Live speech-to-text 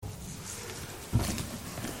I'd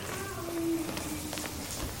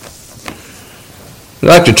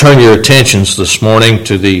like to turn your attentions this morning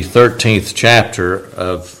to the 13th chapter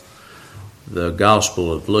of the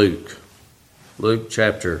Gospel of Luke. Luke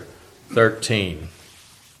chapter 13.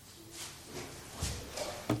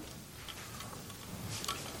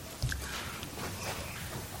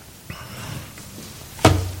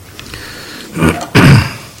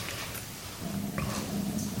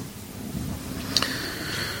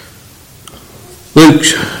 Luke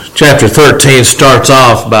chapter 13 starts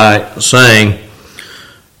off by saying,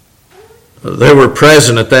 "There were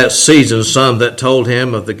present at that season some that told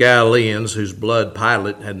him of the Galileans whose blood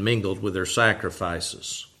Pilate had mingled with their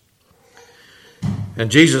sacrifices.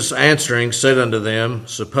 And Jesus answering said unto them,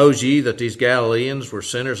 Suppose ye that these Galileans were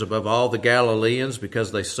sinners above all the Galileans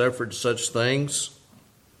because they suffered such things?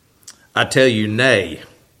 I tell you, nay.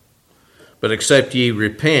 But except ye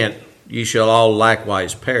repent, ye shall all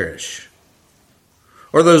likewise perish.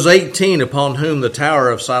 Or those 18 upon whom the tower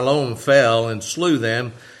of Siloam fell and slew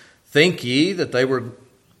them, think ye that they were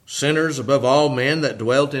sinners above all men that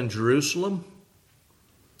dwelt in Jerusalem?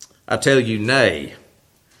 I tell you, nay.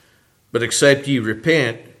 But except ye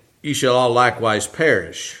repent, ye shall all likewise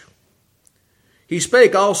perish. He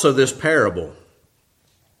spake also this parable.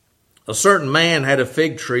 A certain man had a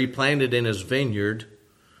fig tree planted in his vineyard,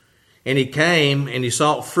 and he came and he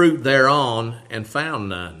sought fruit thereon, and found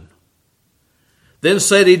none. Then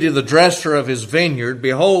said he to the dresser of his vineyard,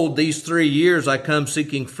 Behold, these 3 years I come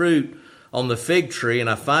seeking fruit on the fig tree, and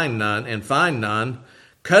I find none.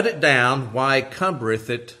 Cut it down, why cumbereth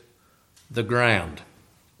it the ground?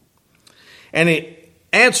 And he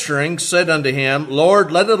answering said unto him,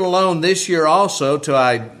 Lord, let it alone this year also till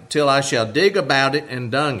I shall dig about it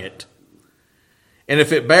and dung it. And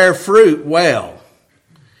if it bear fruit, well.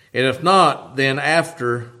 And if not, then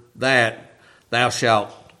after that thou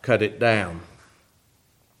shalt cut it down."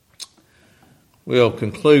 We'll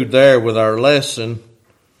conclude there with our lesson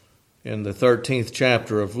in the 13th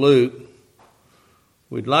chapter of Luke.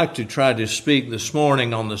 We'd like to try to speak this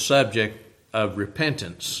morning on the subject of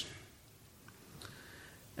repentance.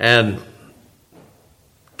 And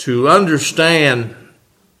to understand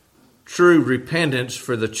true repentance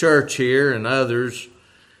for the church here and others,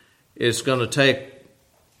 it's going to take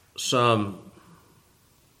some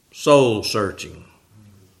soul searching.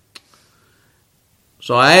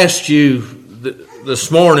 So I asked you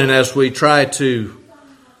this morning, as we try to,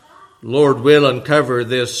 Lord willing, cover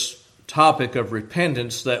this topic of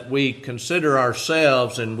repentance, that we consider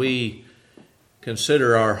ourselves and we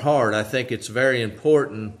consider our heart. I think it's very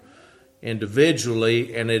important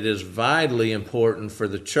individually, and it is vitally important for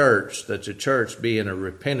the church that the church be in a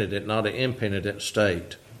repentant, not an impenitent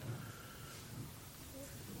state.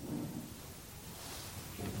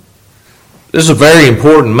 This is a very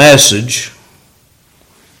important message.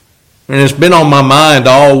 And it's been on my mind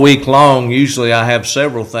all week long. Usually I have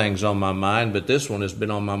several things on my mind, but this one has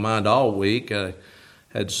been on my mind all week. I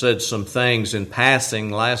had said some things in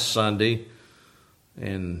passing last Sunday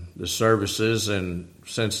in the services, and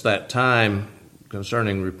since that time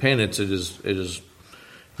concerning repentance, it has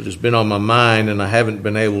been on my mind, and I haven't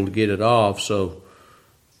been able to get it off. So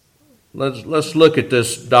let's look at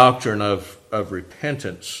this doctrine of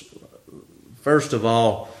repentance. First of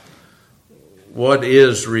all, what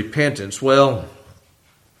is repentance? Well,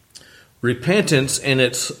 repentance in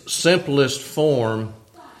its simplest form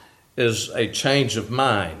is a change of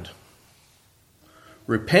mind.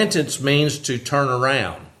 Repentance means to turn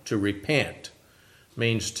around. To repent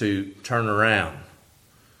means to turn around.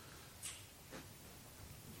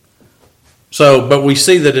 But we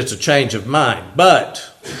see that it's a change of mind. But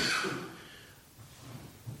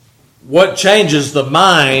what changes the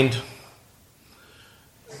mind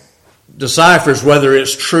deciphers whether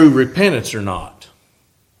it's true repentance or not.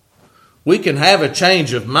 We can have a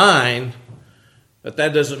change of mind, but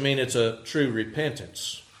that doesn't mean it's a true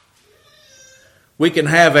repentance. We can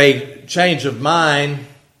have a change of mind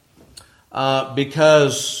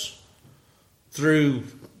because through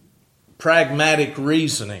pragmatic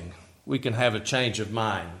reasoning, we can have a change of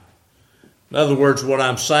mind. In other words, what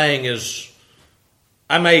I'm saying is,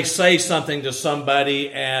 I may say something to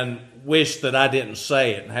somebody and wish that I didn't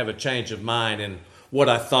say it and have a change of mind in what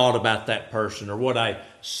I thought about that person or what I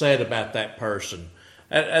said about that person.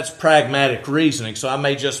 That's pragmatic reasoning. So I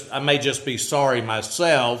may just be sorry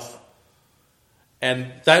myself,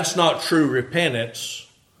 and that's not true repentance.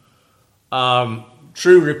 True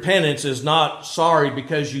repentance is not sorry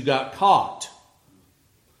because you got caught.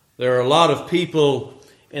 There are a lot of people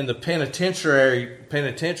in the penitentiary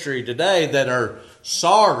today that are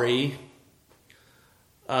sorry,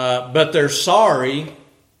 but they're sorry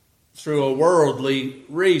through a worldly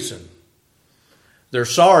reason. They're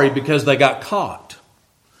sorry because they got caught.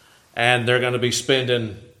 And they're going to be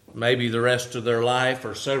spending maybe the rest of their life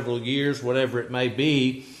or several years, whatever it may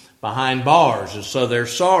be, behind bars. And so they're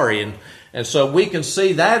sorry. And so we can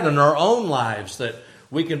see that in our own lives, that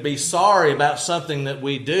we can be sorry about something that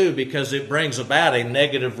we do because it brings about a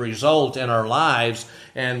negative result in our lives,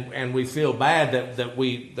 and we feel bad that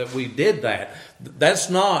we did that. That's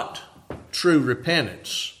not true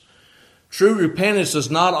repentance. True repentance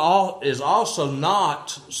is also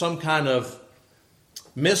not some kind of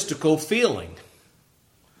mystical feeling.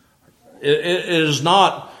 It is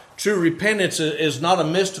not, true repentance is not a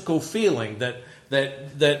mystical feeling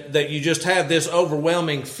that you just have this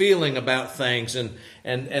overwhelming feeling about things, and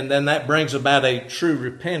then that brings about a true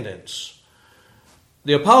repentance.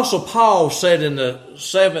 The Apostle Paul said in the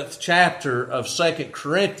 7th chapter of 2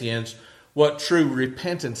 Corinthians what true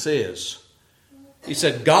repentance is. He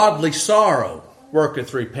said, godly sorrow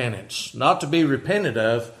worketh repentance, not to be repented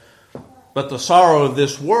of, but the sorrow of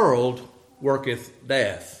this world worketh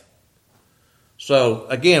death. So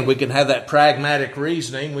again, we can have that pragmatic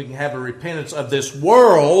reasoning. We can have a repentance of this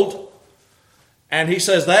world, and he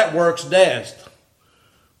says that works death.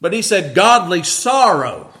 But he said godly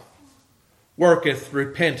sorrow worketh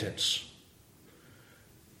repentance.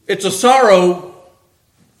 It's a sorrow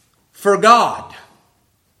for God.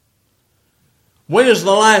 When is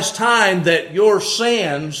the last time that your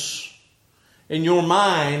sins in your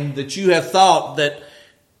mind, that you have thought that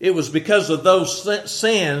it was because of those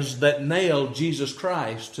sins that nailed Jesus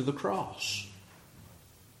Christ to the cross?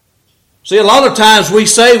 See, a lot of times we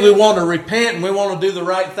say we want to repent and we want to do the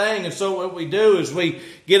right thing, and so what we do is we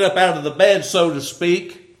get up out of the bed, so to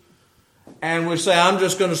speak, and we say, I'm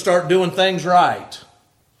just going to start doing things right.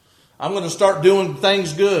 I'm going to start doing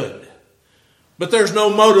things good. But there's no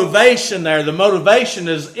motivation there. The motivation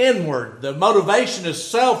is inward. The motivation is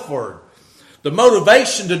selfward. The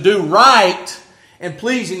motivation to do right and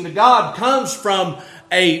pleasing to God comes from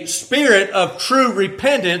a spirit of true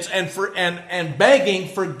repentance and begging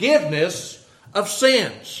forgiveness of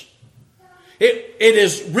sins. It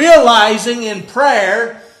is realizing in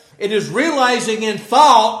prayer, it is realizing in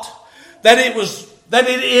thought that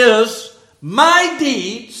it is my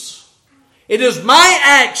deeds, it is my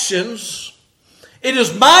actions, it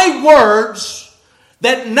is my words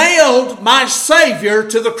that nailed my Savior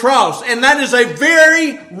to the cross. And that is a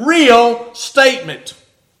very real statement.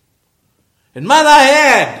 And might I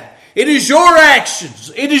add, it is your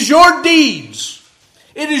actions, it is your deeds,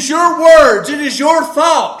 it is your words, it is your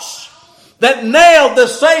thoughts that nailed the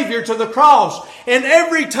Savior to the cross. And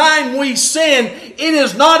every time we sin, it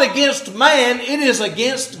is not against man, it is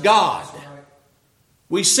against God.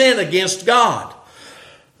 We sin against God.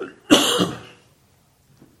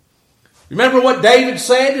 Remember what David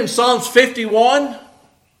said in Psalms 51?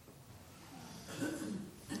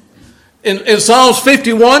 In Psalms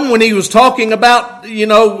 51, when he was talking about,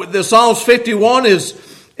 the Psalms 51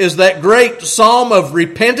 is that great psalm of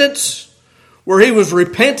repentance, where he was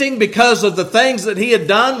repenting because of the things that he had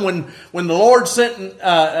done when the Lord sent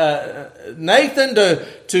Nathan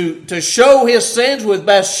to show his sins with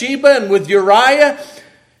Bathsheba and with Uriah.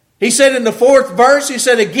 He said in the 4th verse, he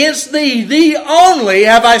said, against thee only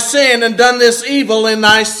have I sinned and done this evil in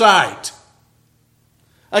thy sight.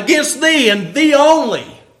 Against thee and thee only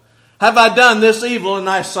have I done this evil in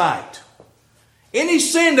thy sight. Any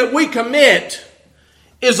sin that we commit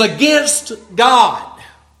is against God.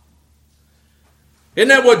 Isn't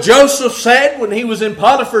that what Joseph said when he was in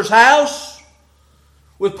Potiphar's house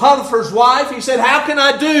with Potiphar's wife? He said, how can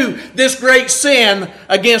I do this great sin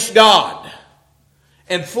against God?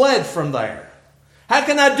 And fled from there. How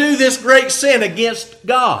can I do this great sin against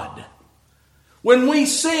God? When we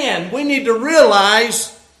sin, we need to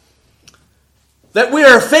realize that we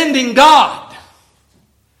are offending God.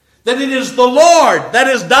 That it is the Lord that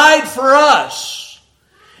has died for us.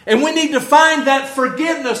 And we need to find that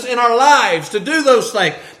forgiveness in our lives to do those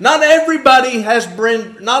things. Not everybody's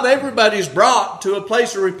brought to a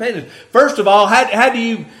place of repentance. First of all, how do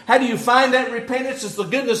you find that repentance? It's the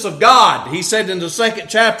goodness of God. He said in the 2nd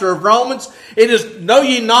chapter of Romans, know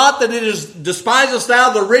ye not that it is despisest thou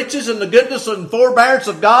the riches and the goodness and forbearance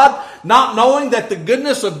of God, not knowing that the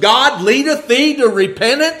goodness of God leadeth thee to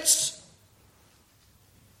repentance?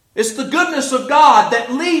 It's the goodness of God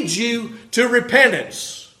that leads you to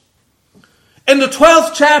repentance. In the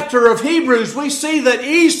 12th chapter of Hebrews, we see that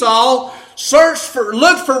Esau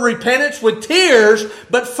looked for repentance with tears,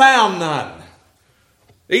 but found none.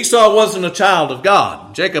 Esau wasn't a child of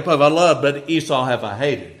God. Jacob have I loved, but Esau have I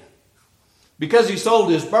hated. Because he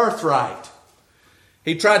sold his birthright.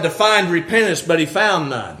 He tried to find repentance, but he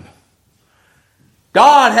found none.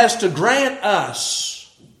 God has to grant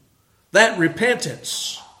us that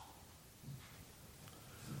repentance.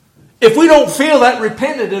 If we don't feel that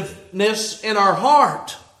repentativeness in our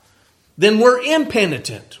heart, then we're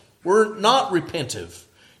impenitent. We're not repentive.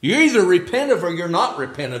 You're either repentive or you're not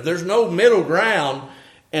repentive. There's no middle ground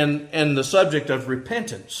in the subject of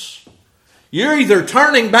repentance. You're either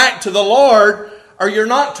turning back to the Lord or you're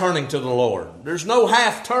not turning to the Lord. There's no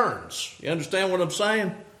half turns. You understand what I'm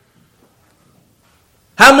saying?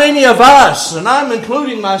 How many of us, and I'm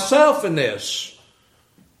including myself in this,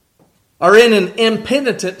 are in an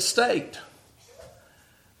impenitent state?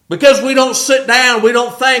 Because we don't sit down, we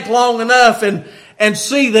don't think long enough and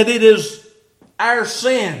see that it is our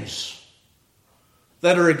sins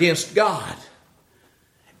that are against God.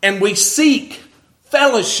 And we seek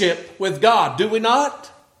fellowship with God, do we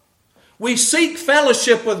not? We seek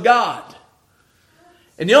fellowship with God.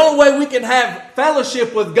 And the only way we can have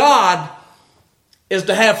fellowship with God is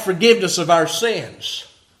to have forgiveness of our sins.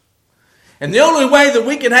 And the only way that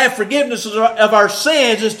we can have forgiveness of our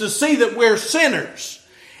sins is to see that we're sinners.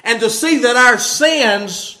 And to see that our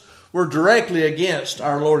sins were directly against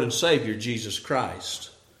our Lord and Savior, Jesus Christ.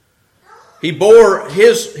 He bore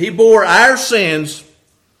our sins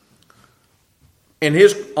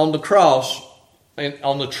on the cross and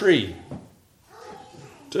on the tree.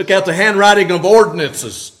 Took out the handwriting of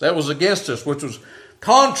ordinances that was against us, which was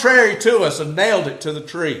contrary to us, and nailed it to the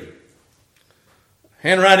tree.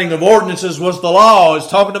 Handwriting of ordinances was the law. It's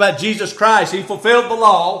talking about Jesus Christ. He fulfilled the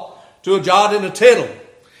law to a jot and a tittle.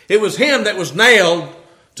 It was Him that was nailed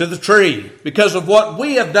to the tree because of what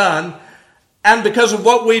we have done and because of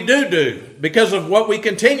what we do, because of what we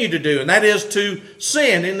continue to do, and that is to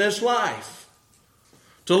sin in this life.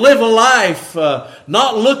 To live a life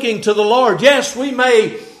not looking to the Lord. Yes, we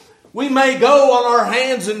may go on our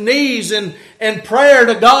hands and knees in prayer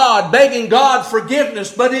to God, begging God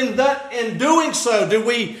forgiveness. But in doing so, do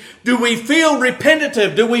we feel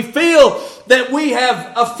repentative? Do we feel that we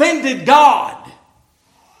have offended God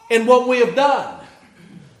in what we have done?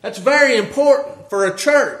 That's very important for a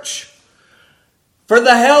church, for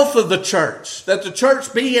the health of the church, that the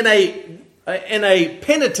church be in a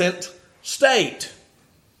penitent state.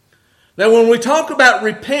 Now, when we talk about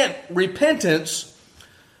repentance,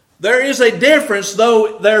 there is a difference,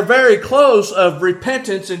 though they're very close, of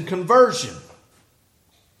repentance and conversion.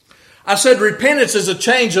 I said repentance is a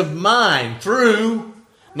change of mind through,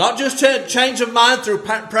 not just a change of mind through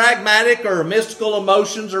pragmatic or mystical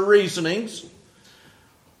emotions or reasonings,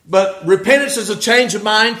 but repentance is a change of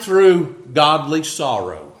mind through godly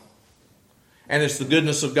sorrow. And it's the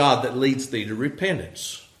goodness of God that leads thee to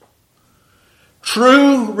repentance.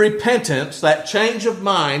 True repentance, that change of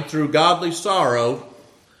mind through godly sorrow,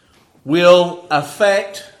 will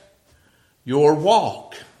affect your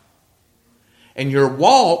walk. And your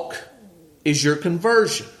walk is your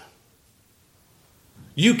conversion.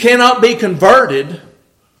 You cannot be converted.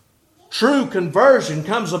 True conversion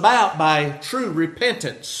comes about by true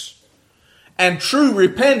repentance. And true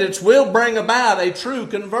repentance will bring about a true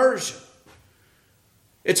conversion.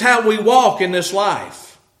 It's how we walk in this life.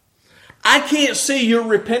 I can't see your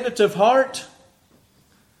repentant heart,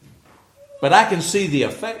 but I can see the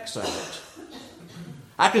effects of it.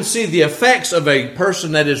 I can see the effects of a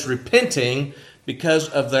person that is repenting because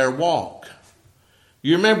of their walk.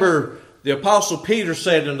 You remember the Apostle Peter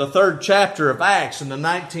said in the 3rd chapter of Acts, in the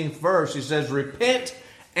 19th verse, he says, "Repent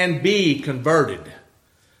and be converted,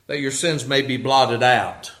 that your sins may be blotted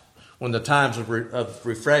out, when the times of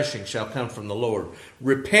refreshing shall come from the Lord."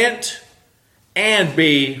 Repent and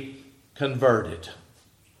be converted.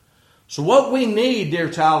 So what we need, dear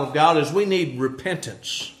child of God, is we need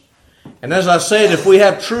repentance. And as I said, if we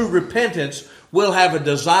have true repentance, we'll have a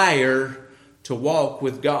desire to walk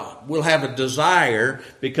with God. We'll have a desire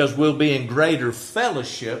because we'll be in greater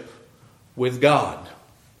fellowship with God.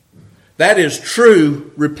 That is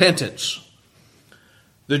true repentance.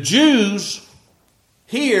 The Jews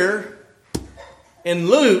here in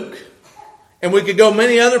Luke, and we could go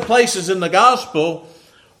many other places in the gospel,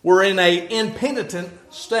 were in an impenitent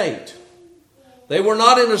state. They were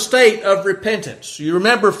not in a state of repentance. You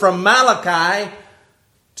remember from Malachi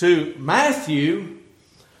to Matthew,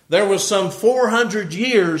 there was some 400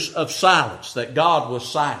 years of silence, that God was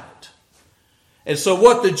silent. And so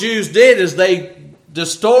what the Jews did is they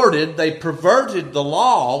distorted, they perverted the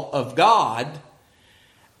law of God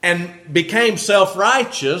and became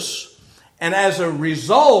self-righteous. And as a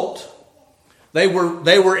result, they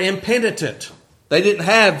were impenitent. They didn't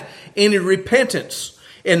have any repentance.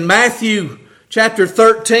 In Matthew chapter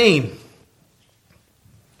 13,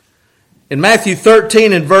 in Matthew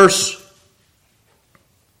 13 and verse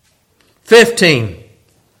 15,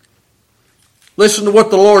 Listen to what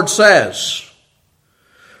the Lord says.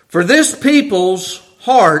 For this people's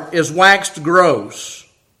heart is waxed gross,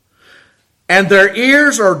 and their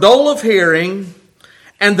ears are dull of hearing,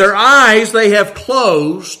 and their eyes they have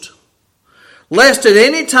closed, lest at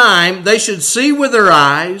any time they should see with their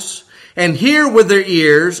eyes, and hear with their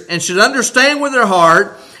ears, and should understand with their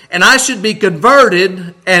heart, and I should be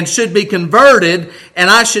converted, and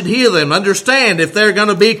I should heal them. Understand, if they're going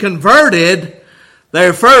to be converted,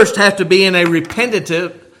 they first have to be in a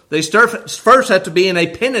first have to be in a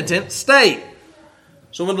penitent state.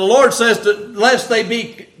 So when the Lord says that lest they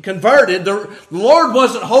be converted, the Lord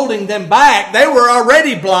wasn't holding them back. They were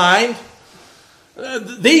already blind.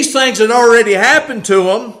 These things had already happened to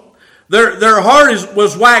them. Their heart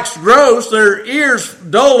was waxed gross, their ears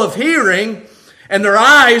dull of hearing, and their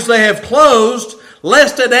eyes they have closed,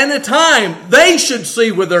 lest at any time they should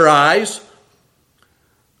see with their eyes,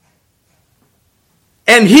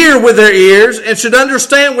 and hear with their ears, and should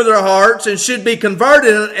understand with their hearts, and should be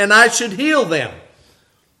converted, and I should heal them.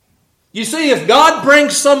 You see, if God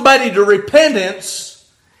brings somebody to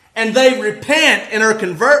repentance, and they repent and are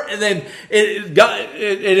converted, then it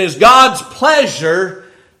is God's pleasure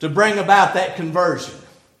to bring about that conversion.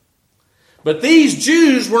 But these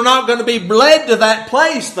Jews were not going to be led to that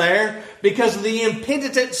place there because of the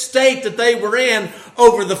impenitent state that they were in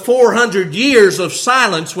over the 400 years of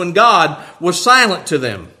silence when God was silent to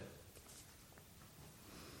them.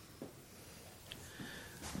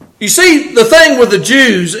 You see, the thing with the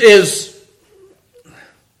Jews is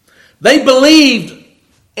they believed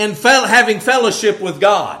in having fellowship with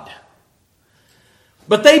God.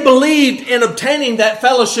 But they believed in obtaining that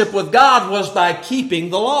fellowship with God was by keeping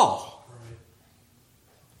the law.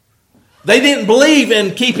 They didn't believe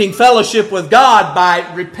in keeping fellowship with God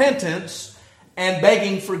by repentance and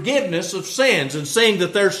begging forgiveness of sins and seeing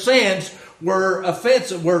that their sins were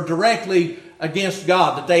offensive, were directly against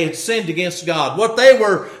God, that they had sinned against God. What they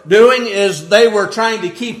were doing is they were trying to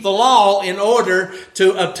keep the law in order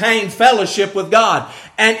to obtain fellowship with God.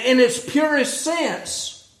 And in its purest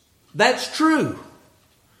sense, that's true.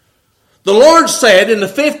 The Lord said in the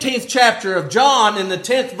 15th chapter of John, in the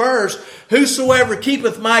 10th verse, whosoever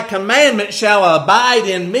keepeth my commandments shall abide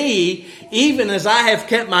in me, even as I have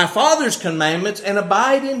kept my Father's commandments and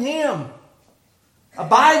abide in him.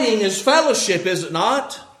 Abiding is fellowship, is it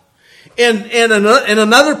not? In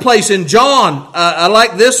another place in John, I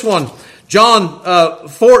like this one, John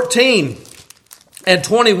 14 and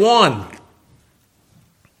 21.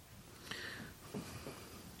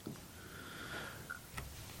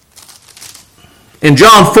 In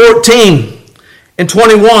John 14 and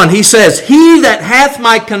 21, he says, He that hath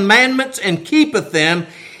my commandments and keepeth them,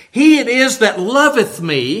 he it is that loveth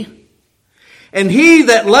me. And he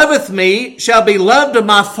that loveth me shall be loved of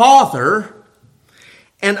my Father,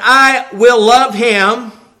 and I will love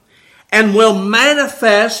him and will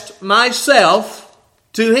manifest myself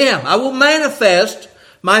to him. I will manifest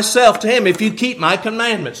myself to him if you keep my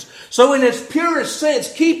commandments. So in its purest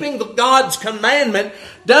sense, keeping God's commandment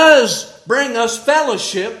does bring us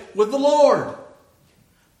fellowship with the Lord.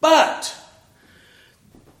 But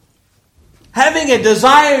having a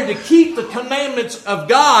desire to keep the commandments of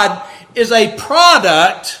God is a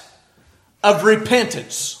product of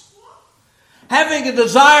repentance. Having a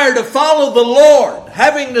desire to follow the Lord,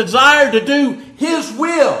 having a desire to do His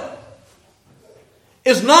will,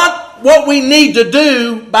 is not what we need to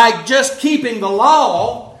do by just keeping the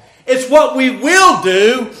law. It's what we will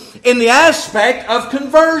do in the aspect of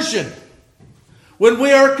conversion. When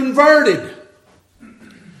we are converted,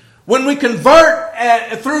 when we convert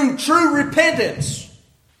through true repentance,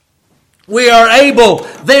 we are able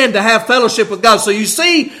then to have fellowship with God. So you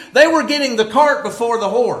see, they were getting the cart before the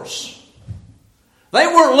horse. They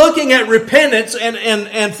weren't looking at repentance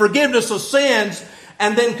and forgiveness of sins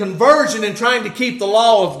and then conversion and trying to keep the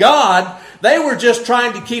law of God. They were just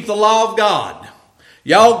trying to keep the law of God.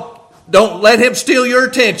 Y'all don't let him steal your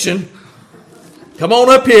attention. Come on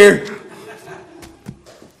up here.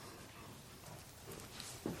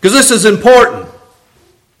 Because this is important.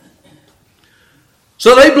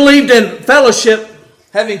 So they believed in fellowship,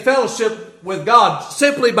 having fellowship with God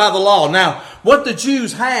simply by the law. Now, what the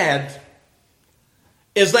Jews had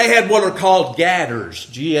is they had what are called gadders,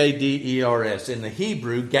 G-A-D-E-R-S. In the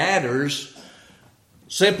Hebrew, gadders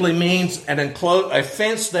simply means a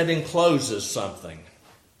fence that encloses something.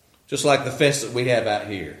 Just like the fence that we have out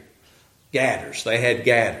here. Gadders. They had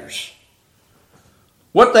gadders.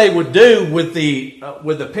 What they would do with the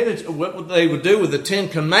Ten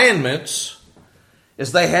Commandments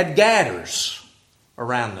is they had gadders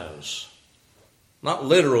around those. Not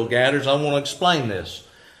literal gadders. I want to explain this.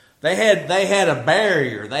 They had a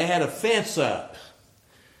barrier. They had a fence up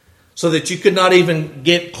so that you could not even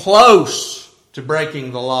get close to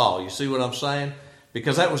breaking the law. You see what I'm saying?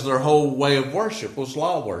 Because that was their whole way of worship, was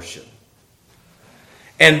law worship.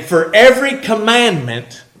 And for every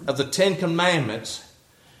commandment of the 10 Commandments,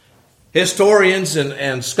 historians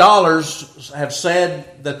and scholars have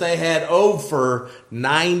said that they had over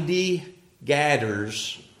 90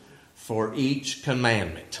 gadders for each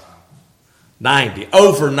commandment.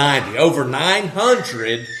 Over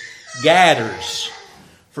 900 gadders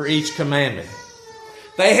for each commandment.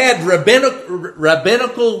 They had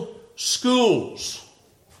rabbinical schools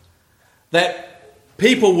that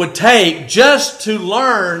people would take just to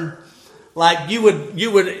learn. Like you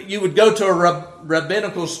would go to a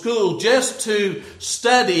rabbinical school just to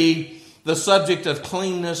study the subject of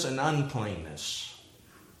cleanness and uncleanness,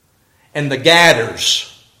 and the gadders,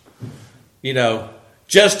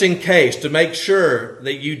 just in case, to make sure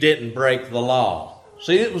that you didn't break the law.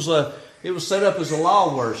 See, it was set up as a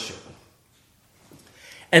law worship.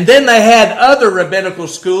 And then they had other rabbinical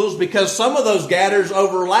schools because some of those gadders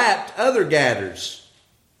overlapped other gadders.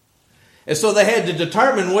 And so they had to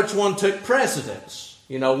determine which one took precedence.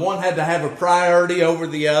 One had to have a priority over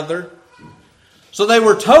the other. So they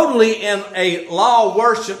were totally in a law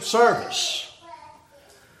worship service.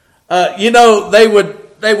 They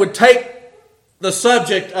would take the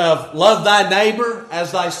subject of love thy neighbor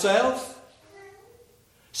as thyself.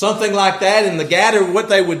 Something like that. In the gather, what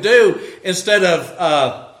they would do, instead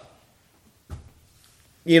of,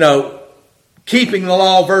 keeping the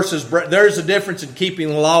law versus, there's a difference in keeping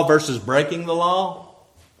the law versus breaking the law.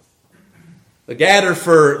 The gather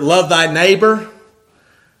for love thy neighbor,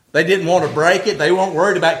 they didn't want to break it. They weren't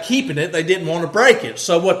worried about keeping it. They didn't want to break it.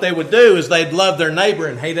 So what they would do is they'd love their neighbor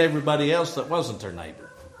and hate everybody else that wasn't their neighbor,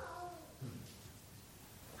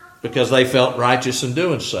 because they felt righteous in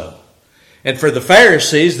doing so. And for the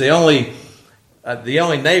Pharisees, the only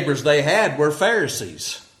neighbors they had were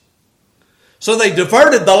Pharisees. So they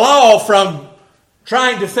diverted the law from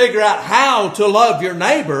trying to figure out how to love your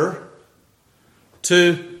neighbor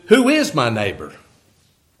to who is my neighbor.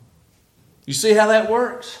 You see how that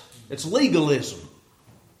works? It's legalism.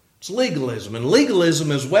 It's legalism, and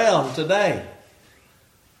legalism as well today.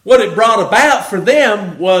 What it brought about for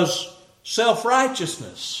them was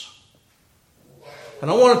self-righteousness. And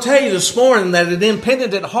I want to tell you this morning that an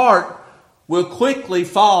impenitent heart will quickly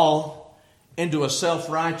fall into a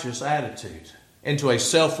self-righteous attitude, into a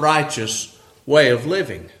self-righteous way of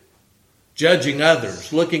living, judging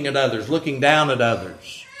others, looking at others, looking down at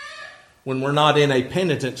others, when we're not in a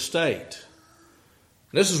penitent state.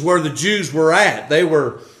 This is where the Jews were at. They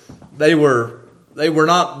were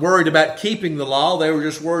not worried about keeping the law. They were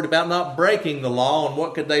just worried about not breaking the law, and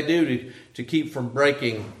what could they do to keep from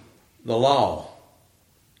breaking the law.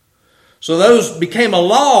 So those became a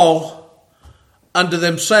law unto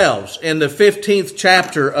themselves. In the 15th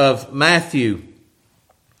chapter of Matthew,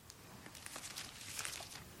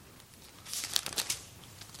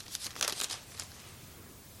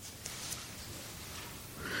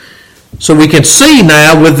 so we can see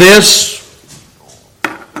now with this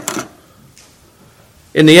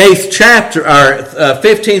in the 8th chapter, or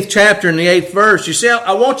 15th chapter in the 8th verse. You see,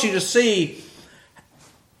 I want you to see,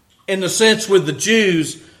 in the sense with the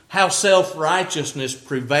Jews, how self-righteousness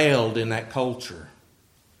prevailed in that culture.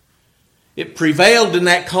 It prevailed in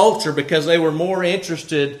that culture because they were more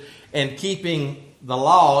interested in keeping the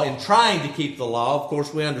law and trying to keep the law. Of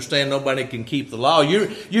course, we understand nobody can keep the law. You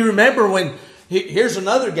remember when, here's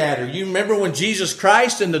another gather. You remember when Jesus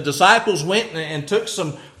Christ and the disciples went and took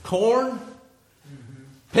some corn,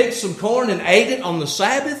 picked some corn and ate it on the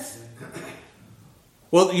Sabbath?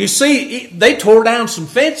 Well, you see, they tore down some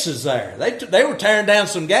fences there. They were tearing down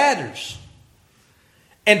some gathers.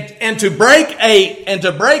 And to break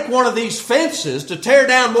one of these fences, to tear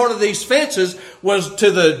down one of these fences, was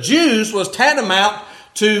to the Jews was tantamount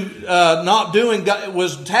to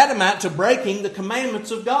tantamount to breaking the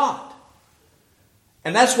commandments of God.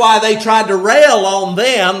 And that's why they tried to rail on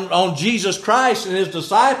them, on Jesus Christ and his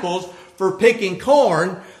disciples, for picking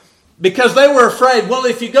corn, because they were afraid, well,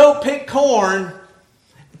 if you go pick corn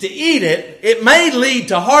to eat it, it may lead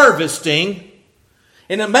to harvesting,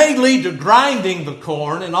 and it may lead to grinding the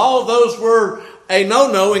corn, and all of those were a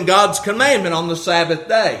no-no in God's commandment on the Sabbath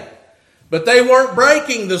day. But they weren't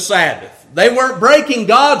breaking the Sabbath. They weren't breaking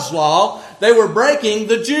God's law. They were breaking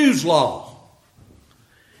the Jews' law.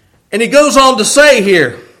 And he goes on to say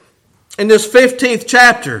here, in this 15th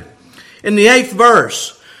chapter, in the 8th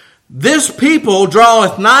verse, this people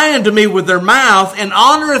draweth nigh unto me with their mouth, and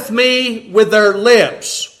honoreth me with their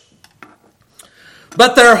lips.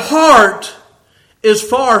 But their heart is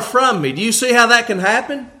far from me. Do you see how that can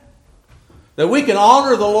happen? That we can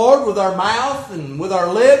honor the Lord with our mouth and with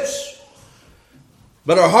our lips,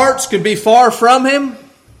 but our hearts can be far from Him?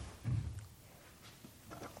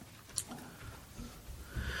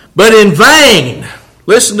 But in vain,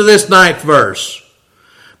 listen to this 9th verse.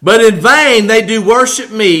 But in vain they do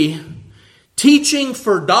worship me, teaching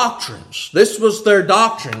for doctrines. This was their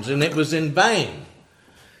doctrines, and it was in vain.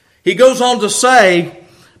 He goes on to say,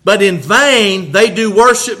 but in vain they do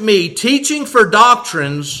worship me, teaching for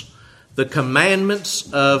doctrines the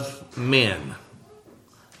commandments of men.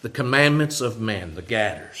 The commandments of men, the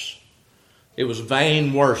Gadders. It was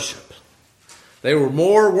vain worship. They were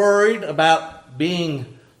more worried about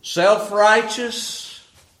being self-righteous.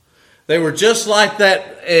 They were just like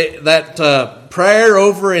that prayer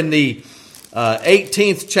over in the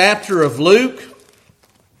 18th chapter of Luke.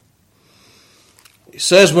 It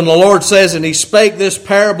says, when the Lord says, and He spake this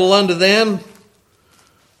parable unto them,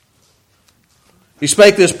 He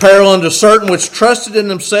spake this parable unto certain which trusted in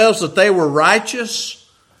themselves that they were righteous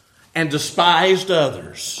and despised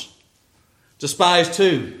others. Despised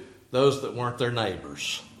who? Those that weren't their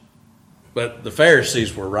neighbors. But the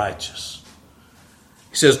Pharisees were righteous.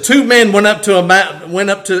 He says, 2 men went up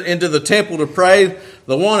into the temple to pray,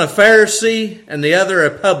 the one a Pharisee and the other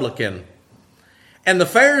a publican. And the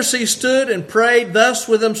Pharisee stood and prayed thus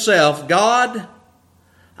with himself, God,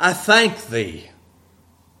 I thank Thee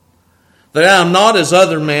that I am not as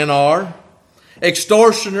other men are,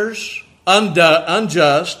 extortioners,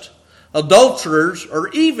 unjust, adulterers, or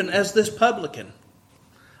even as this publican.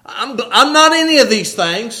 I'm not any of these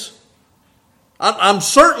things. I'm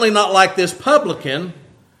certainly not like this publican.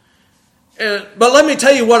 But let me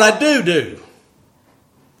tell you what I do.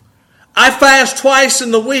 I fast twice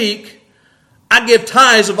in the week. I give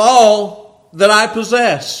tithes of all that I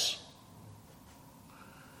possess.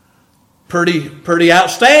 Pretty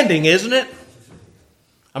outstanding, isn't it?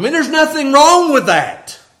 I mean, there's nothing wrong with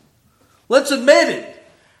that. Let's admit it.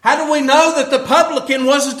 How do we know that the publican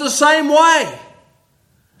wasn't the same way?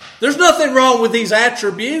 There's nothing wrong with these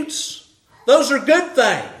attributes. Those are good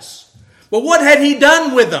things. But what had he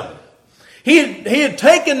done with them? He had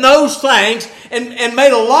taken those things and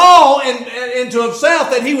made a law into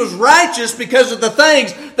himself that he was righteous because of the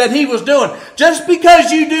things that he was doing. Just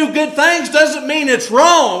because you do good things doesn't mean it's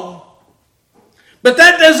wrong. But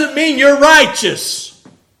that doesn't mean you're righteous.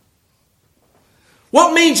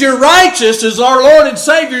 What means you're righteous is our Lord and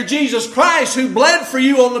Savior Jesus Christ, who bled for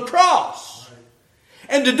you on the cross.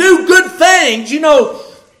 And to do good things,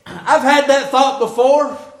 I've had that thought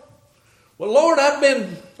before. Well, Lord, I've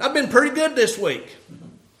been pretty good this week.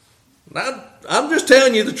 I'm just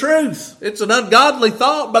telling you the truth. It's an ungodly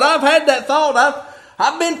thought, but I've had that thought.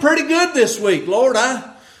 I've been pretty good this week, Lord.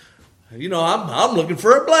 I'm looking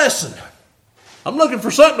for a blessing. I'm looking for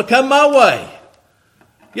something to come my way.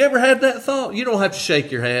 You ever had that thought? You don't have to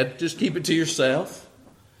shake your head. Just keep it to yourself.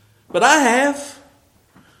 But I have.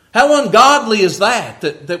 How ungodly is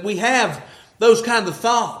that we have those kind of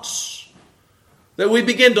thoughts? That we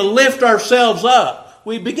begin to lift ourselves up.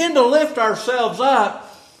 We begin to lift ourselves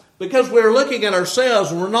up because we're looking at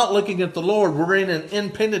ourselves and we're not looking at the Lord. We're in an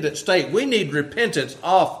impenitent state. We need repentance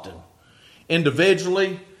often.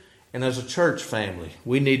 Individually and as a church family.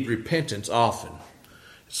 We need repentance often.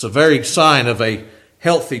 It's a very sign of a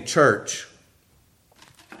healthy church.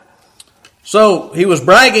 So he was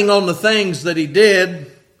bragging on the things that he did,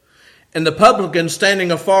 and the publican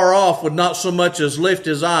standing afar off would not so much as lift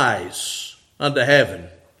his eyes unto heaven.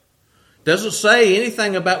 Doesn't say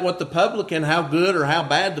anything about what the publican, how good or how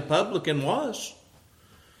bad the publican was.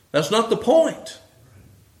 That's not the point.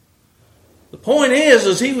 The point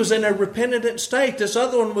is he was in a repentant state. This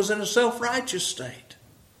other one was in a self-righteous state.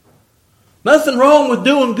 Nothing wrong with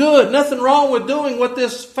doing good. Nothing wrong with doing what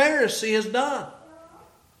this Pharisee has done.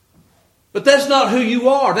 But that's not who you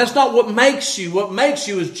are. That's not what makes you. What makes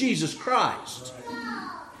you is Jesus Christ.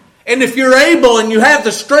 And if you're able and you have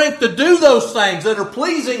the strength to do those things that are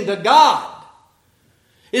pleasing to God,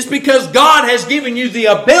 it's because God has given you the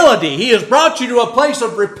ability. He has brought you to a place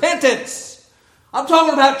of repentance. I'm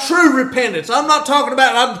talking about true repentance. I'm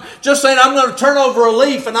just saying I'm going to turn over a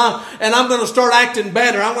leaf and I'm going to start acting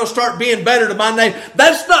better. I'm going to start being better to my neighbor.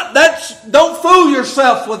 Don't fool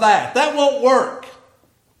yourself with that. That won't work.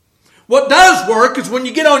 What does work is when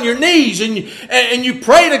you get on your knees and you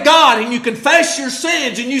pray to God and you confess your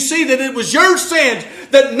sins and you see that it was your sins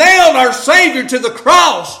that nailed our Savior to the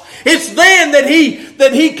cross. It's then that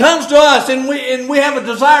He comes to us and we have a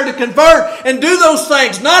desire to convert and do those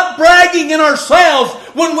things. Not bragging in ourselves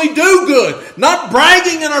when we do good. Not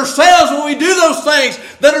bragging in ourselves when we do those things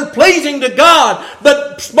that are pleasing to God.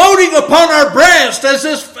 But smoting upon our breast as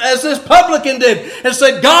this publican did and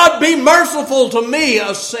said, God, be merciful to me,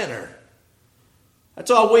 a sinner.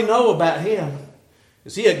 That's all we know about him,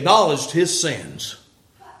 is he acknowledged his sins.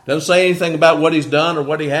 Doesn't say anything about what he's done or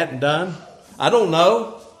what he hadn't done. I don't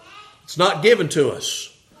know. It's not given to us.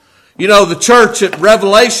 You know, the church at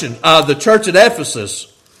the church at Ephesus,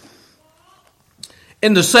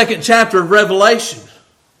 in the 2nd chapter of Revelation,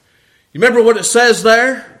 you remember what it says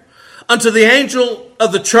there? Unto the angel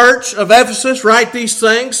of the church of Ephesus write these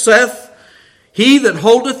things, saith he that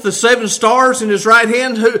holdeth the 7 stars in his right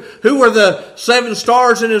hand. Who are the 7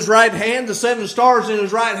 stars in his right hand? The 7 stars in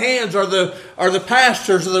his right hands are the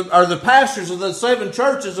pastors of the 7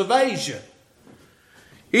 churches of Asia.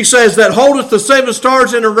 He says that holdeth the 7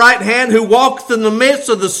 stars in her right hand, who walketh in the midst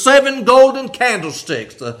of the 7 golden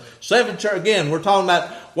candlesticks. The 7 church, again, we're talking about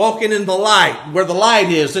walking in the light, where the light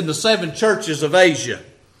is in the 7 churches of Asia.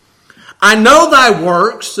 I know thy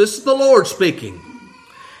works, this is the Lord speaking,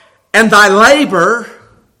 and thy labor,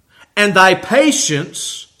 and thy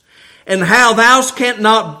patience, and how thou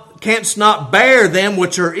canst not bear them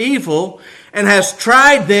which are evil, and hast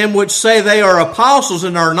tried them which say they are apostles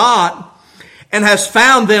and are not, and hast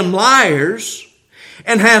found them liars,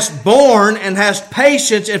 and hast borne and hast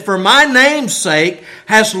patience, and for my name's sake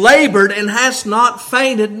hast labored and hast not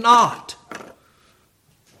fainted not.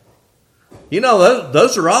 You know,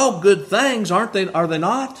 those are all good things, aren't they? Are they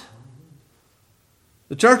not?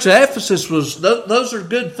 The church of Ephesus those are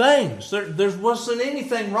good things. There wasn't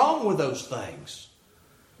anything wrong with those things.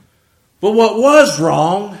 But what was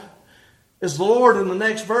wrong is the Lord in the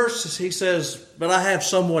next verse, he says, but I have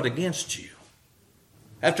somewhat against you.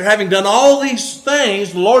 After having done all these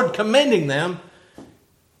things, the Lord commending them,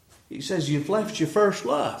 he says, you've left your first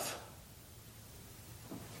love.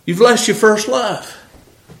 You've left your first love.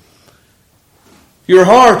 Your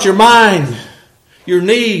heart, your mind, your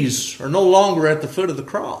knees are no longer at the foot of the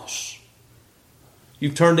cross.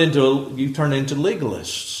 You've turned into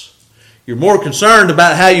legalists. You're more concerned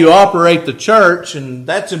about how you operate the church, and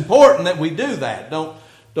that's important that we do that.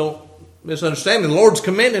 Don't misunderstand me. The Lord's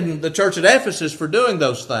commended the church at Ephesus for doing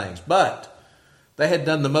those things, but they had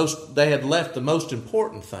left the most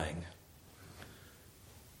important thing.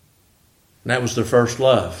 And that was their first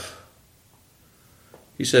love.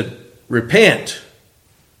 He said, repent.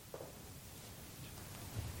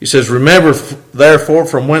 He says, remember therefore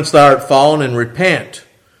from whence thou art fallen, and repent,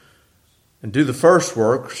 and do the first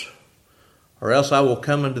works, or else I will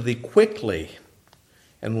come unto thee quickly,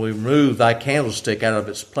 and will remove thy candlestick out of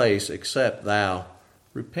its place, except thou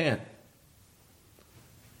repent.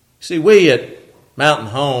 See, we at Mountain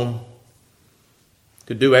Home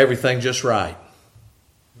could do everything just right.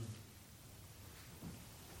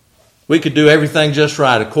 We could do everything just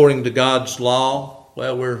right according to God's law.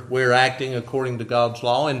 Well, we're acting according to God's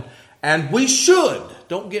law, and we should.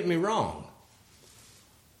 Don't get me wrong.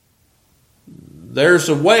 There's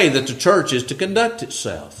a way that the church is to conduct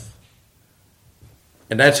itself.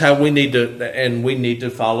 And that's how we need to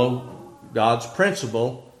follow God's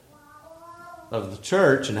principle of the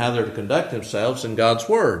church and how they're to conduct themselves in God's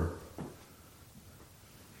Word.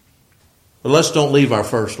 But let's don't leave our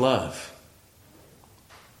first love.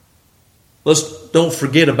 Let's don't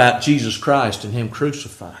forget about Jesus Christ and Him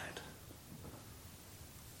crucified.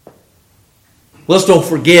 Let's don't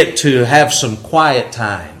forget to have some quiet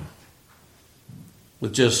time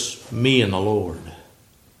with just me and the Lord.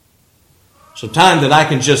 Some time that I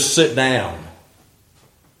can just sit down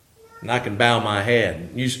and I can bow my head.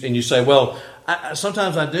 And you say, well,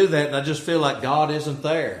 sometimes I do that and I just feel like God isn't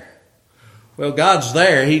there. Well, God's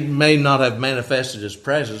there. He may not have manifested His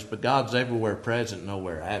presence, but God's everywhere present,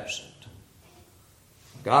 nowhere absent.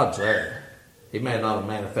 God's there. He may not have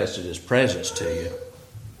manifested His presence to you.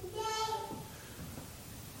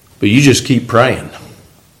 But you just keep praying.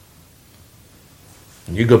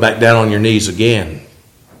 And you go back down on your knees again.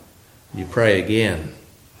 You pray again.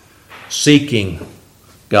 Seeking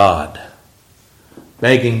God.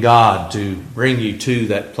 Begging God to bring you to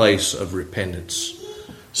that place of repentance.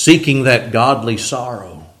 Seeking that godly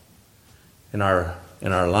sorrow in our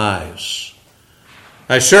lives.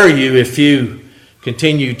 I assure you, if you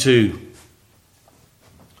continue to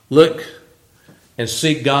look and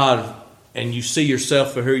seek God and you see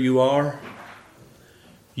yourself for who you are,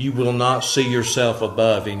 you will not see yourself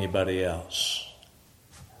above anybody else.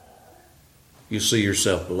 You see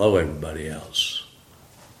yourself below everybody else.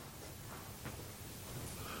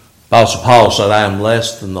 Apostle Paul said, I am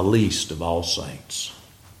less than the least of all saints.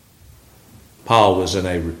 Paul was in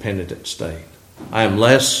a repentant state. I am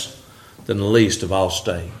less than the least of all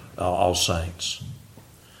saints.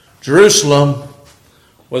 Jerusalem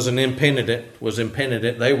was impenitent.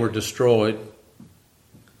 They were destroyed.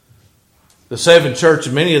 The seven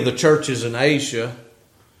churches, many of the churches in Asia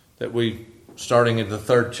that starting in the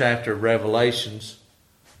third chapter of Revelations,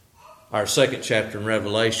 our second chapter in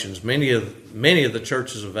Revelations, many of the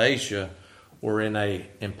churches of Asia were in a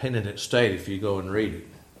impenitent state if you go and read it.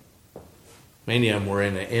 Many of them were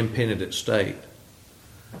in an impenitent state.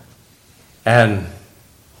 And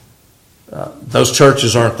those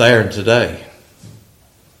churches aren't there today.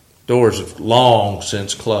 Doors have long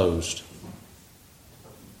since closed.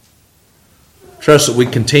 Trust that we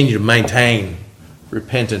continue to maintain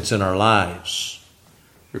repentance in our lives.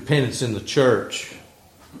 Repentance in the church.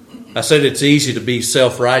 I said it's easy to be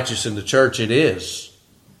self-righteous in the church. It is.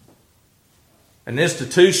 An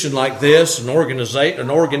institution like this, an organism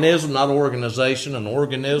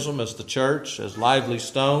as the church, as Lively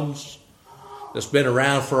Stones, that's been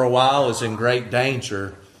around for a while, is in great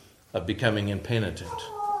danger of becoming impenitent.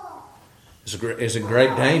 Is in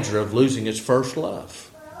great danger of losing its first love.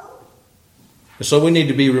 And so we need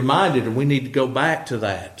to be reminded, and we need to go back to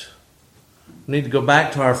that. We need to go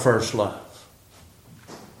back to our first love.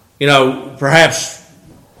 You know, perhaps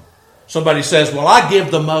somebody says, well, I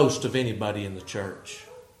give the most of anybody in the church.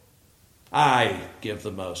 I give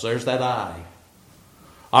the most. There's that I.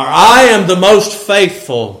 Or I am the most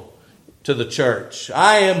faithful to the church.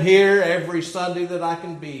 I am here every Sunday that I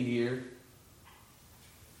can be here.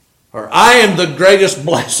 Or I am the greatest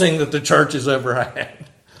blessing that the church has ever had.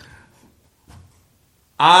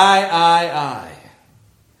 I.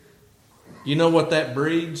 You know what that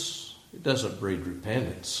breeds? It doesn't breed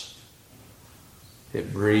repentance.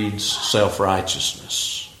 It breeds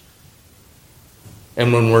self-righteousness.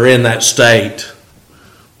 And when we're in that state,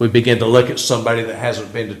 we begin to look at somebody that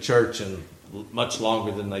hasn't been to church in much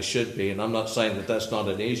longer than they should be. And I'm not saying that that's not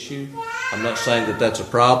an issue. I'm not saying that that's a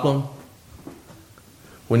problem.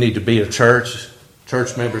 We need to be a church.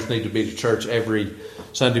 Church members need to be to church every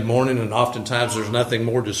Sunday morning, and oftentimes there's nothing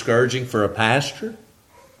more discouraging for a pastor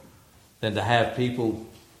than to have people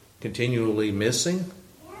continually missing.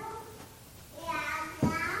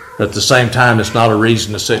 But at the same time, it's not a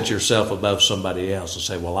reason to set yourself above somebody else and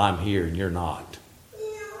say, well, I'm here and you're not.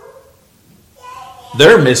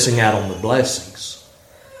 They're missing out on the blessings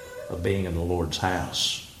of being in the Lord's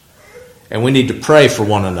house. And we need to pray for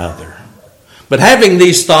one another. But having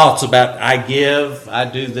these thoughts about I give, I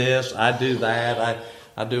do this, I do that,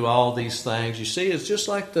 I do all these things, you see, it's just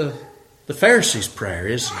like the Pharisees' prayer,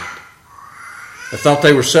 isn't it? They thought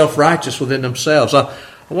they were self-righteous within themselves. I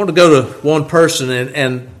want to go to one person,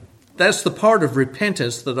 and that's the part of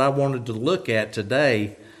repentance that I wanted to look at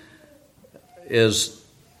today is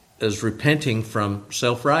repenting from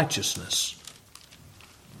self-righteousness.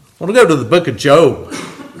 I want to go to the book of Job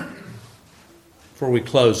before we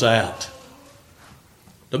close out.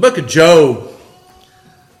 The book of Job,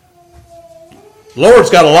 the Lord's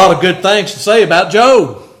got a lot of good things to say about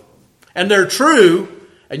Job. And they're true.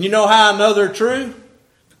 And you know how I know they're true?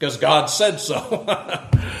 Because God said so.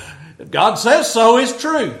 If God says so, it's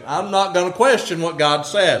true. I'm not going to question what God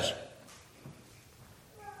says.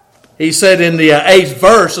 He said in the 8th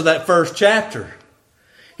verse of that first chapter,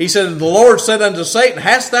 he said, the Lord said unto Satan,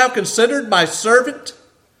 hast thou considered my servant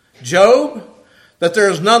Job, that there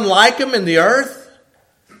is none like him in the earth?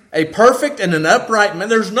 A perfect and an upright man.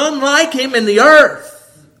 There's none like him in the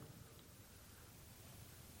earth.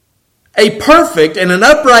 A perfect and an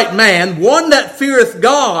upright man, one that feareth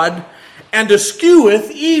God and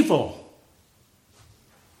escheweth evil.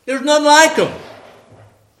 There's none like him.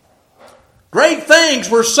 Great things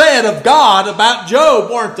were said of God about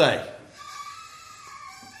Job, weren't they?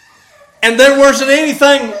 And there wasn't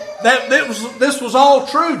anything this was all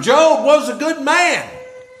true. Job was a good man.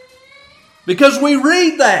 Because we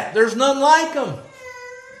read that. There's none like him.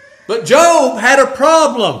 But Job had a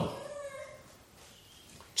problem.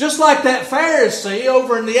 Just like that Pharisee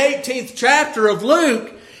over in the 18th chapter of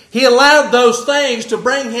Luke, he allowed those things to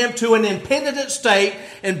bring him to an impenitent state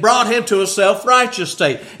and brought him to a self-righteous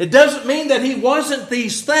state. It doesn't mean that he wasn't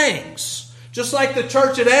these things. Just like the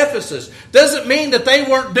church at Ephesus. Doesn't mean that they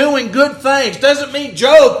weren't doing good things. Doesn't mean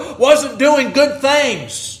Job wasn't doing good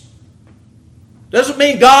things. Doesn't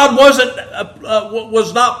mean God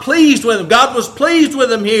was not pleased with him. God was pleased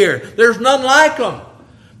with him here. There's none like him.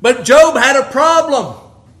 But Job had a problem.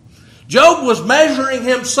 Job was measuring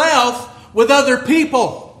himself with other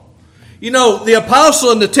people. You know, the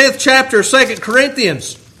apostle in the 10th chapter of 2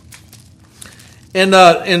 Corinthians, in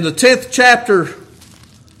the 10th chapter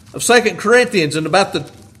of 2 Corinthians, in about the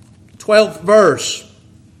 12th verse.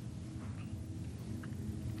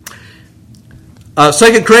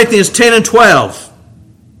 2 Corinthians 10 and 12.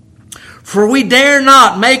 For we dare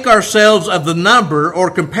not make ourselves of the number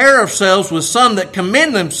or compare ourselves with some that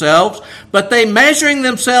commend themselves, but they measuring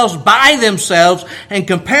themselves by themselves and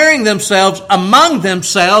comparing themselves among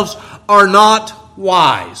themselves are not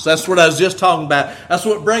wise. That's what I was just talking about. That's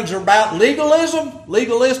what brings about legalism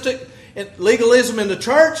in the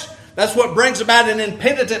church. That's what brings about an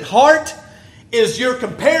impenitent heart, is you're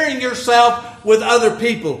comparing yourself with other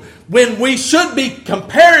people when we should be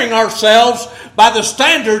comparing ourselves by the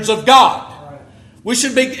standards of God. We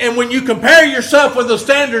should be, and when you compare yourself with the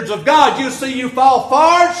standards of God, you see you fall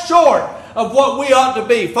far short of what we ought to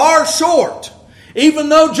be. Far short. Even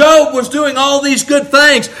though Job was doing all these good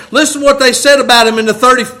things, listen to what they said about him in the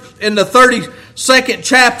 32nd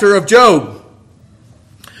chapter of Job.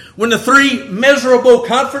 When the three miserable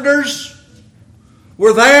comforters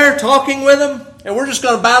were there talking with him, and we're just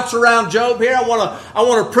going to bounce around Job here. I want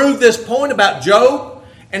to prove this point about Job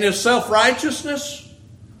and his self-righteousness.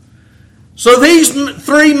 So these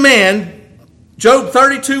three men, Job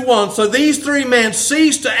 32:1, so these three men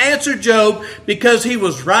ceased to answer Job because he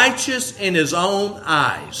was righteous in his own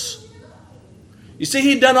eyes. You see,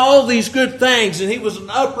 he'd done all these good things, and he was an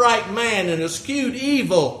upright man and eschewed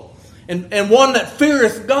evil, and one that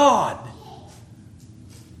feareth God.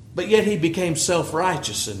 But yet he became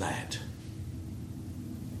self-righteous in that.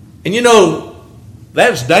 And you know,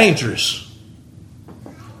 that's dangerous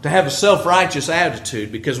to have a self-righteous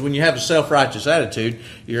attitude, because when you have a self-righteous attitude,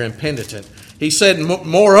 you're impenitent. He said,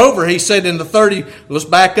 moreover, he said in the 30, let's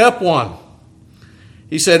back up one.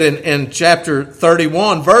 He said in chapter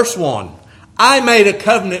 31, verse 1, I made a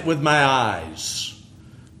covenant with my eyes.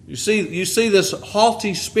 You see this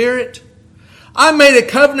haughty spirit? I made a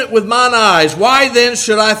covenant with mine eyes. Why then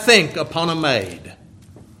should I think upon a maid?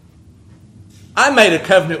 I made a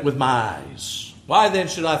covenant with my eyes. Why then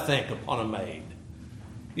should I think upon a maid?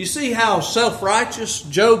 You see how self-righteous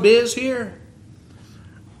Job is here?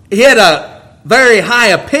 He had a very high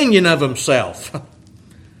opinion of himself.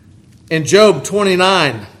 In Job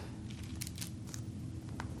 29,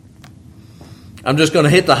 I'm just going to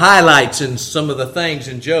hit the highlights in some of the things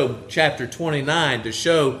in Job chapter 29 to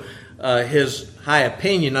show his high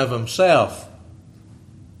opinion of himself.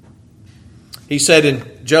 He said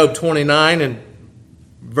in Job 29 and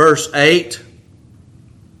verse 8,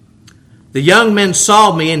 the young men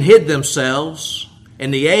saw me and hid themselves,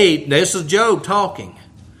 and the aged, this is Job talking.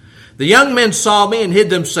 The young men saw me and hid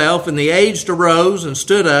themselves, and the aged arose and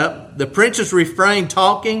stood up. The princes refrained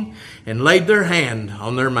talking and laid their hand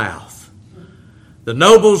on their mouth. The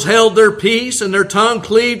nobles held their peace, and their tongue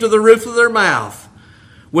cleaved to the roof of their mouth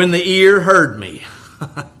when the ear heard me.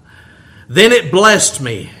 Then it blessed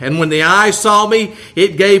me, and when the eye saw me,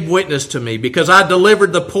 it gave witness to me, because I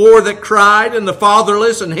delivered the poor that cried, and the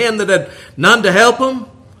fatherless, and him that had none to help him.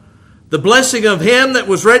 The blessing of him that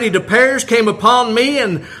was ready to perish came upon me,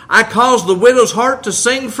 and I caused the widow's heart to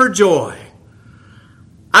sing for joy.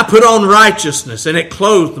 I put on righteousness, and it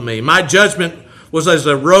clothed me. My judgment was as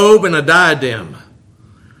a robe and a diadem.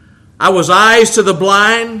 I was eyes to the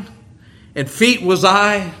blind, and feet was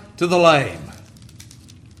I to the lame.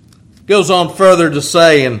 Goes on further to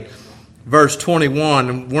say in verse 21,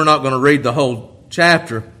 and we're not going to read the whole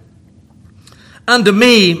chapter. Unto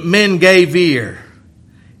me men gave ear,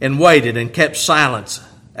 and waited, and kept silence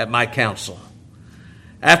at my counsel.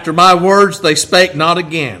 After my words they spake not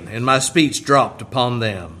again, and my speech dropped upon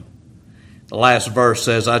them. The last verse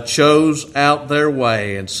says, I chose out their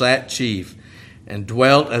way, and sat chief, and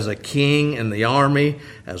dwelt as a king in the army,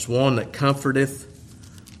 as one that comforteth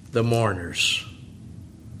the mourners.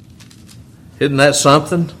 Isn't that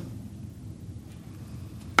something?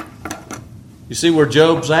 You see where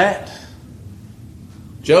Job's at?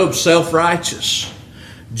 Job's self-righteous.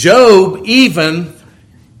 Job, even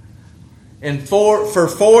for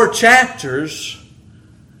 4 chapters,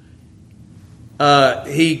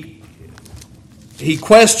 he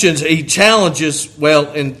questions, he challenges,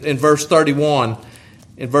 in verse 31,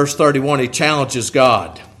 he challenges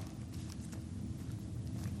God.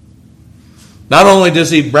 Not only does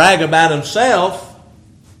he brag about himself,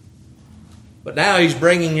 but now he's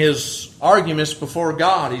bringing his arguments before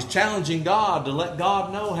God. He's challenging God to let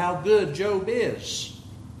God know how good Job is.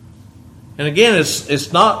 And again,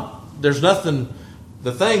 it's not, there's nothing,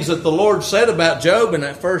 the things that the Lord said about Job in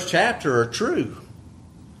that first chapter are true.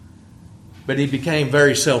 But he became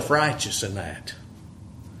very self-righteous in that.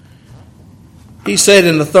 He said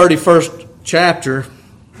in the 31st chapter,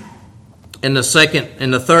 in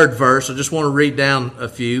the third verse, I just want to read down a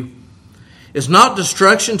few. Is not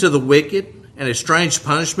destruction to the wicked and a strange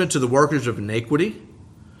punishment to the workers of iniquity?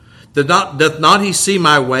 Doth not he see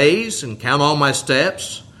my ways and count all my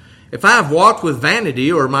steps? If I have walked with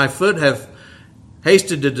vanity, or my foot have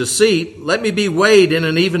hasted to deceit, let me be weighed in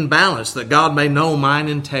an even balance, that God may know mine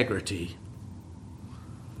integrity.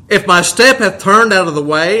 If my step hath turned out of the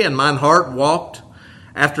way, and mine heart walked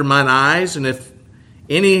after mine eyes, and if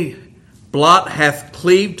any blot hath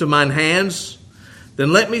cleaved to mine hands,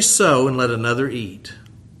 then let me sow and let another eat.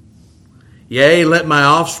 Yea, let my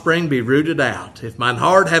offspring be rooted out. If mine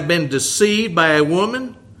heart have been deceived by a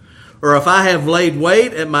woman, or if I have laid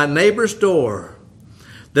wait at my neighbor's door,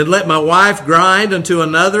 then let my wife grind unto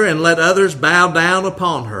another, and let others bow down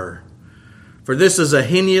upon her. For this is a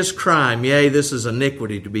heinous crime, yea, this is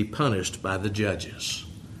iniquity to be punished by the judges.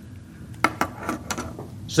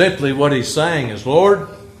 Simply what he's saying is, Lord,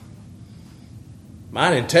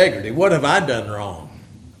 mine integrity, what have I done wrong?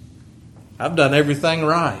 I've done everything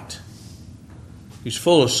right. He's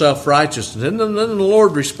full of self-righteousness. And then the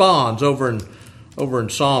Lord responds over in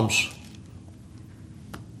Psalms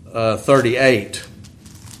 38.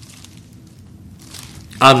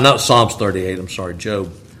 I'm not Psalms 38, I'm sorry,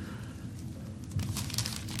 Job.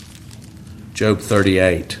 Job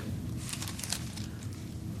 38.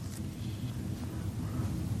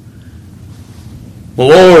 The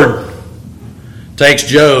Lord takes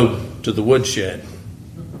Job to the woodshed.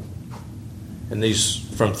 And these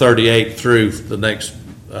from 38 through the next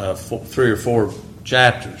 3 or 4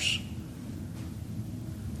 chapters.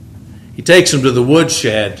 He takes him to the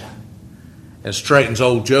woodshed and straightens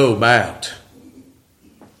old Job out.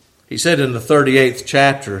 He said in the 38th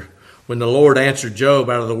chapter, when the Lord answered Job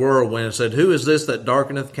out of the whirlwind and said, Who is this that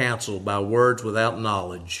darkeneth counsel by words without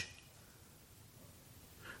knowledge?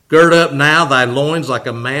 Gird up now thy loins like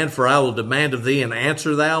a man, for I will demand of thee, and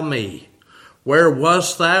answer thou me. Where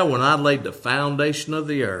wast thou when I laid the foundation of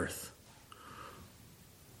the earth?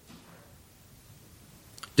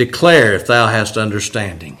 Declare if thou hast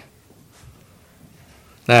understanding.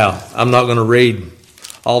 Now, I'm not going to read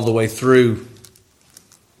all the way through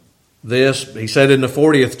this. He said in the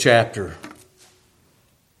 40th chapter,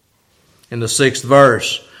 in the 6th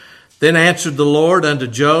verse, Then answered the Lord unto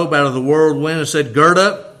Job out of the whirlwind and said, Gird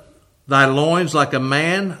up thy loins like a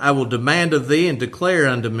man. I will demand of thee, and declare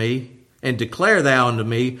thou unto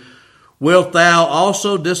me, wilt thou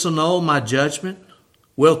also disannul my judgment?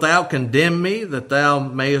 Wilt thou condemn me that thou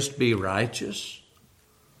mayest be righteous?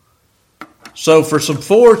 So for some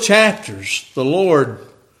 4 chapters, the Lord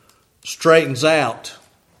straightens out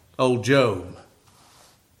old Job.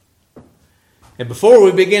 And before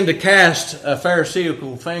we begin to cast a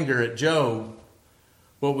pharisaical finger at Job,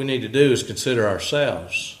 what we need to do is consider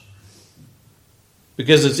ourselves.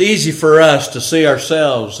 Because it's easy for us to see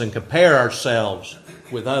ourselves and compare ourselves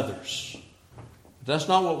with others. But that's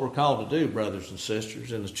not what we're called to do, brothers and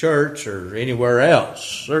sisters, in the church or anywhere else.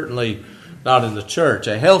 Certainly not in the church.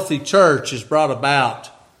 A healthy church is brought about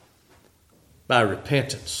by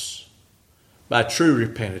repentance, by true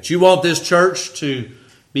repentance. You want this church to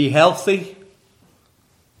be healthy,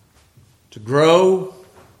 to grow?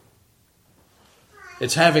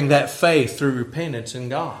 It's having that faith through repentance in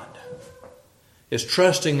God. It's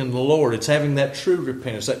trusting in the Lord. It's having that true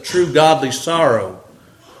repentance, that true godly sorrow,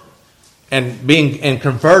 and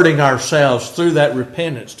converting ourselves through that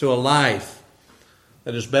repentance to a life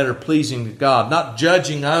that is better pleasing to God. Not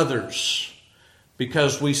judging others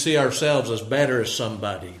because we see ourselves as better as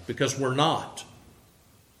somebody, because we're not.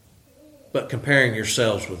 But comparing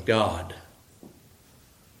yourselves with God.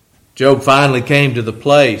 Job finally came to the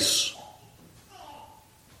place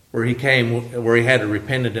where he had a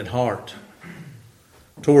repentant heart.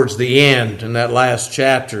 Towards the end, in that last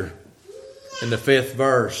chapter, in the 5th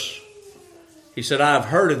verse, he said, I have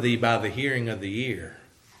heard of thee by the hearing of the ear.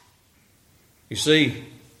 You see,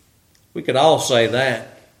 we could all say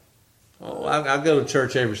that. Oh, I go to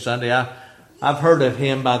church every Sunday. I've heard of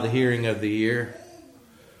him by the hearing of the ear.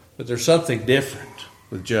 But there's something different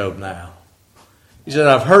with Job now. He said,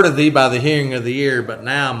 I've heard of thee by the hearing of the ear, but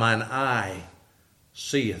now mine eye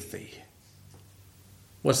seeth thee.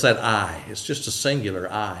 What's that eye? It's just a singular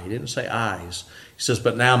eye. He didn't say eyes. He says,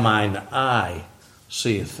 but now mine eye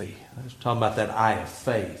seeth thee. He's talking about that eye of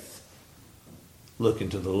faith, looking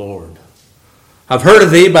to the Lord. I've heard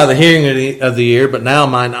of thee by the hearing of the ear, but now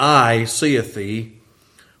mine eye seeth thee.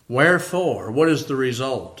 Wherefore? What is the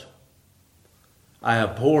result? I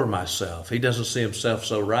abhor myself. He doesn't see himself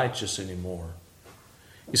so righteous anymore.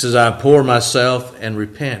 He says, I abhor myself and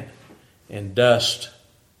repent in dust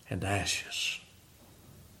and ashes.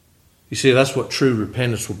 You see, that's what true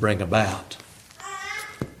repentance will bring about.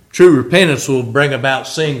 True repentance will bring about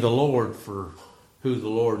seeing the Lord for who the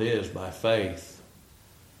Lord is by faith.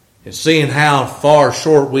 And seeing how far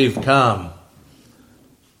short we've come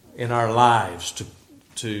in our lives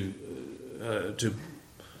to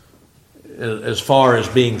as far as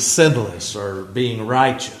being sinless or being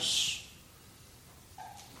righteous.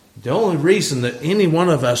 The only reason that any one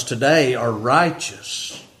of us today are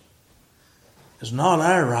righteous is not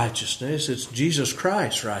our righteousness, it's Jesus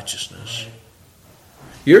Christ's righteousness.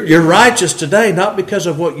 You're righteous today not because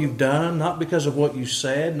of what you've done, not because of what you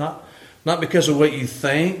said, not because of what you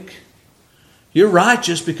think. You're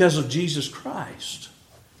righteous because of Jesus Christ.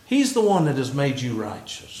 He's the one that has made you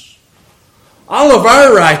righteous. All of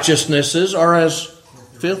our righteousnesses are as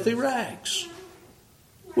filthy rags.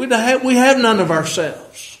 We have none of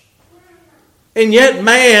ourselves. And yet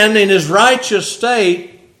man in his righteous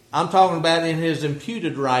state, I'm talking about in his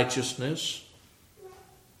imputed righteousness,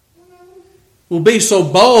 will be so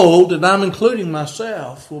bold, and I'm including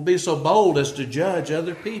myself, will be so bold as to judge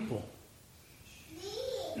other people.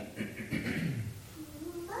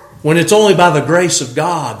 When it's only by the grace of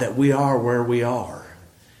God that we are where we are.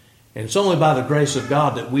 And it's only by the grace of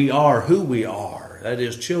God that we are who we are. That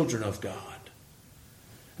is, children of God.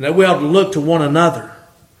 And that we ought to look to one another.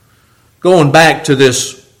 Going back to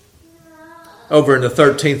this over in the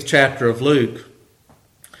 13th chapter of Luke.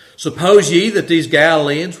 Suppose ye that these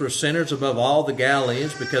Galileans were sinners above all the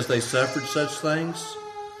Galileans because they suffered such things?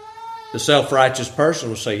 The self-righteous person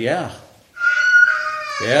will say, yeah,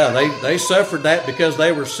 they suffered that because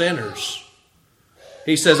they were sinners.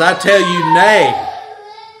 He says, I tell you, nay,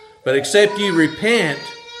 but except ye repent,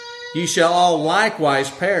 ye shall all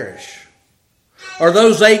likewise perish. Or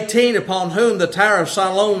those 18 upon whom the Tower of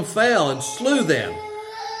Siloam fell and slew them,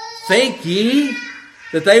 think ye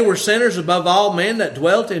that they were sinners above all men that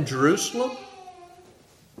dwelt in Jerusalem?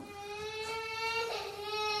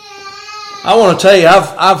 I want to tell you,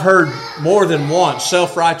 I've heard more than once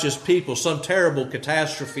self-righteous people, some terrible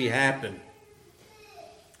catastrophe happen.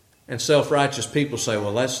 And self-righteous people say,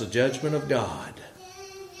 well, that's the judgment of God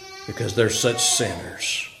because they're such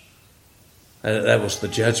sinners. That was the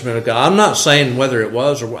judgment of God. I'm not saying whether it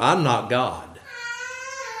was or I'm not God.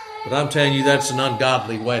 But I'm telling you that's an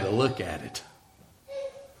ungodly way to look at it.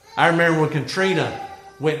 I remember when Katrina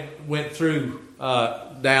went through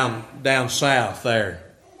down south there.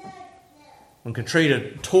 When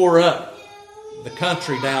Katrina tore up the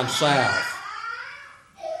country down south.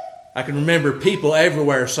 I can remember people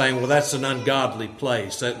everywhere saying, well, that's an ungodly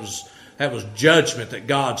place. That was judgment that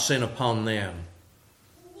God sent upon them.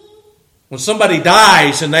 When somebody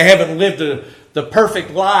dies and they haven't lived the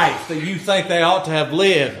perfect life that you think they ought to have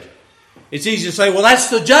lived, it's easy to say, well, that's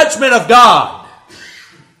the judgment of God.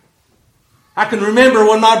 I can remember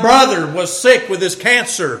when my brother was sick with his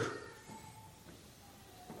cancer.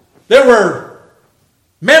 There were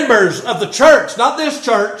members of the church, not this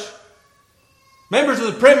church, members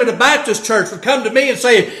of the Primitive Baptist Church would come to me and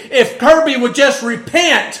say, if Kirby would just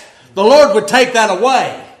repent, the Lord would take that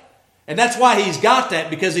away. And that's why he's got that,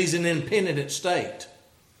 because he's in an impenitent state.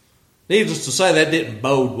 Needless to say, that didn't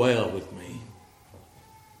bode well with me.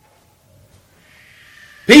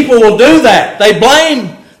 People will do that. They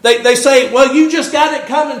blame, they say, well, you just got it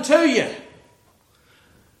coming to you.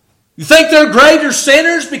 You think they're greater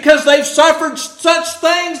sinners because they've suffered such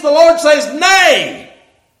things? The Lord says, nay.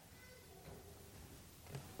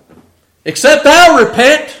 Except thou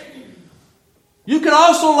repent, you can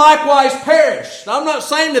also likewise perish. Now, I'm not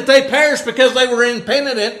saying that they perished because they were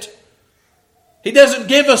impenitent. He doesn't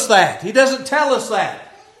give us that. He doesn't tell us that.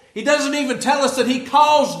 He doesn't even tell us that He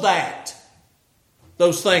caused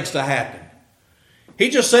those things to happen. He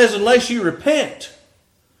just says, unless you repent,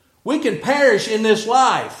 we can perish in this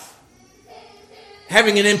life.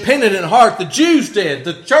 Having an impenitent heart, the Jews did,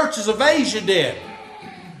 the churches of Asia did.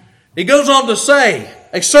 He goes on to say,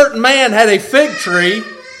 a certain man had a fig tree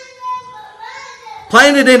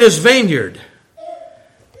planted in his vineyard,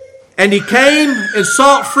 and he came and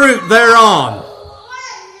sought fruit thereon,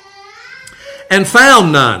 and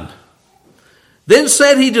found none. Then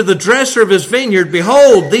said he to the dresser of his vineyard,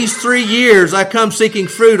 behold, these 3 years I come seeking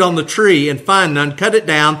fruit on the tree, and find none. Cut it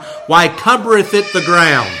down. Why cumbereth it the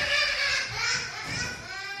ground?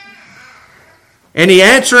 And he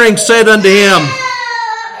answering said unto him,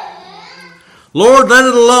 Lord, let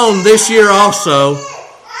it alone this year also,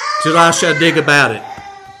 till I shall dig about it.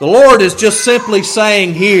 The Lord is just simply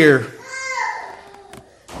saying here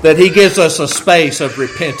that He gives us a space of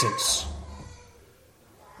repentance.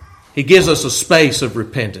 He gives us a space of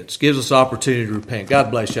repentance, gives us opportunity to repent.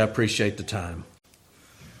 God bless you. I appreciate the time.